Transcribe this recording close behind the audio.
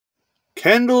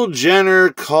Kendall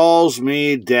Jenner calls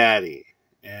me daddy.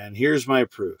 And here's my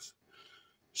proof.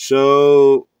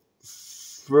 So,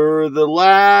 for the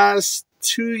last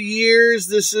 2 years,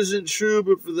 this isn't true,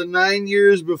 but for the 9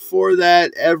 years before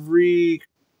that, every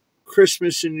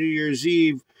Christmas and New Year's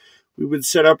Eve, we would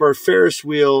set up our Ferris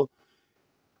wheel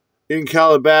in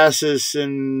Calabasas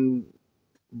in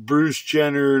Bruce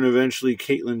Jenner and eventually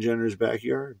Caitlyn Jenner's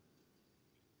backyard.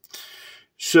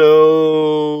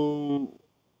 So,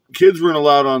 kids weren't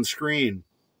allowed on screen.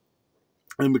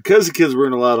 And because the kids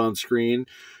weren't allowed on screen,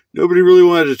 nobody really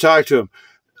wanted to talk to them.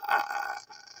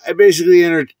 I basically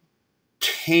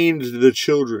entertained the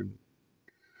children.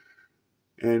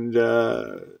 And,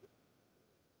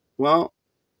 well,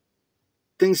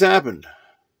 things happened.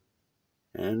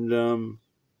 And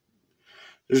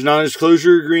there's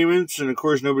non-disclosure agreements, and of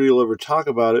course nobody will ever talk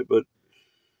about it, but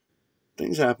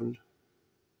things happened.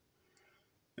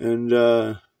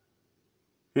 And,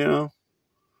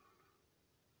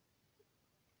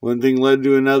 one thing led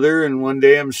to another, and one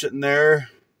day I'm sitting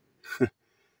there,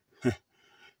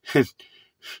 and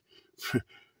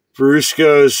Bruce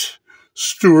goes,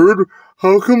 "Stuart,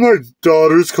 how come my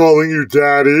daughter's calling you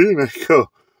daddy?" And I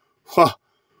go,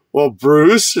 well,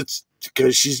 Bruce, it's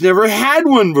because she's never had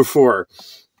one before.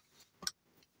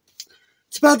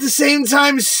 It's about the same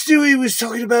time Stewie was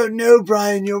talking about, "No,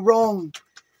 Brian, you're wrong.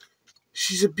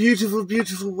 She's a beautiful,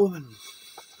 beautiful woman."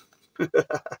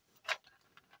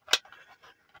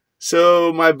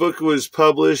 So my book was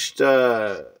published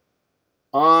on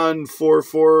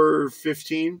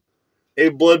 4/4/15. A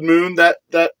blood moon. That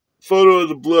photo of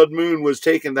the blood moon was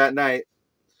taken that night.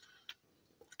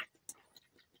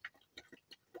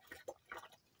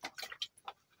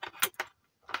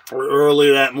 Or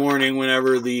early that morning,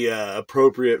 whenever the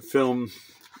appropriate film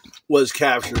was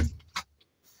captured.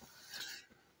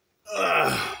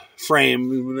 Frame,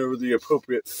 whenever the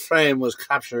appropriate frame was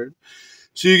captured.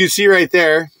 So you can see right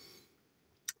there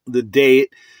the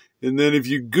date. And then if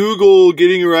you Google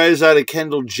 "getting a rise out of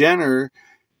Kendall Jenner,"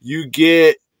 you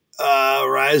get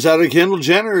rise out of Kendall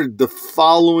Jenner the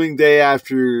following day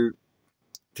after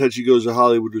Touchy Goes to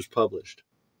Hollywood was published.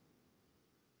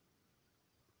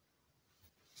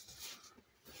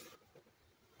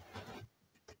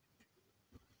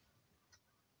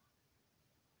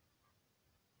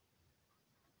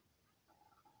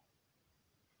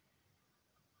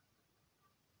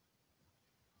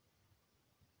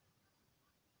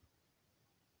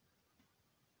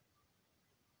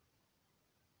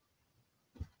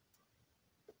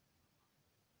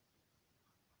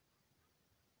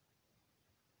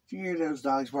 Do you hear those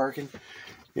dogs barking?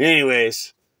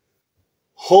 Anyways,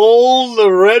 hold the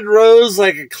red rose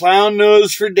like a clown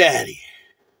nose for daddy.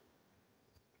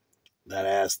 That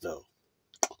ass though.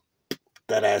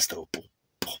 That ass though.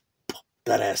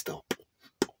 That ass though.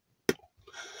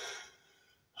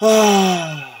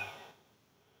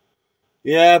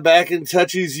 Yeah, back in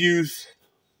Touchy's youth.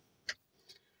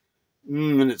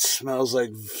 And it smells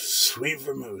like sweet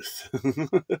vermouth.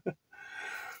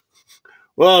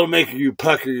 Well, it'll make you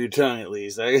pucker your tongue at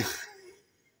least. Yeah.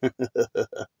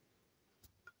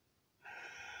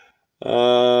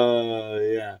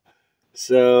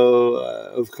 So,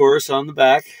 of course, on the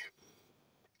back,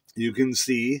 you can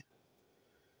see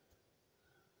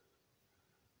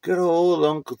good old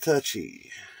Uncle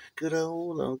Touchy. Good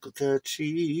old Uncle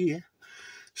Touchy.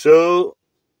 So,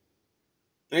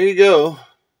 there you go.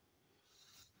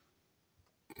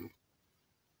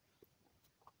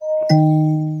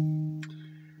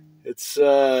 It's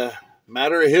a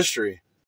matter of history.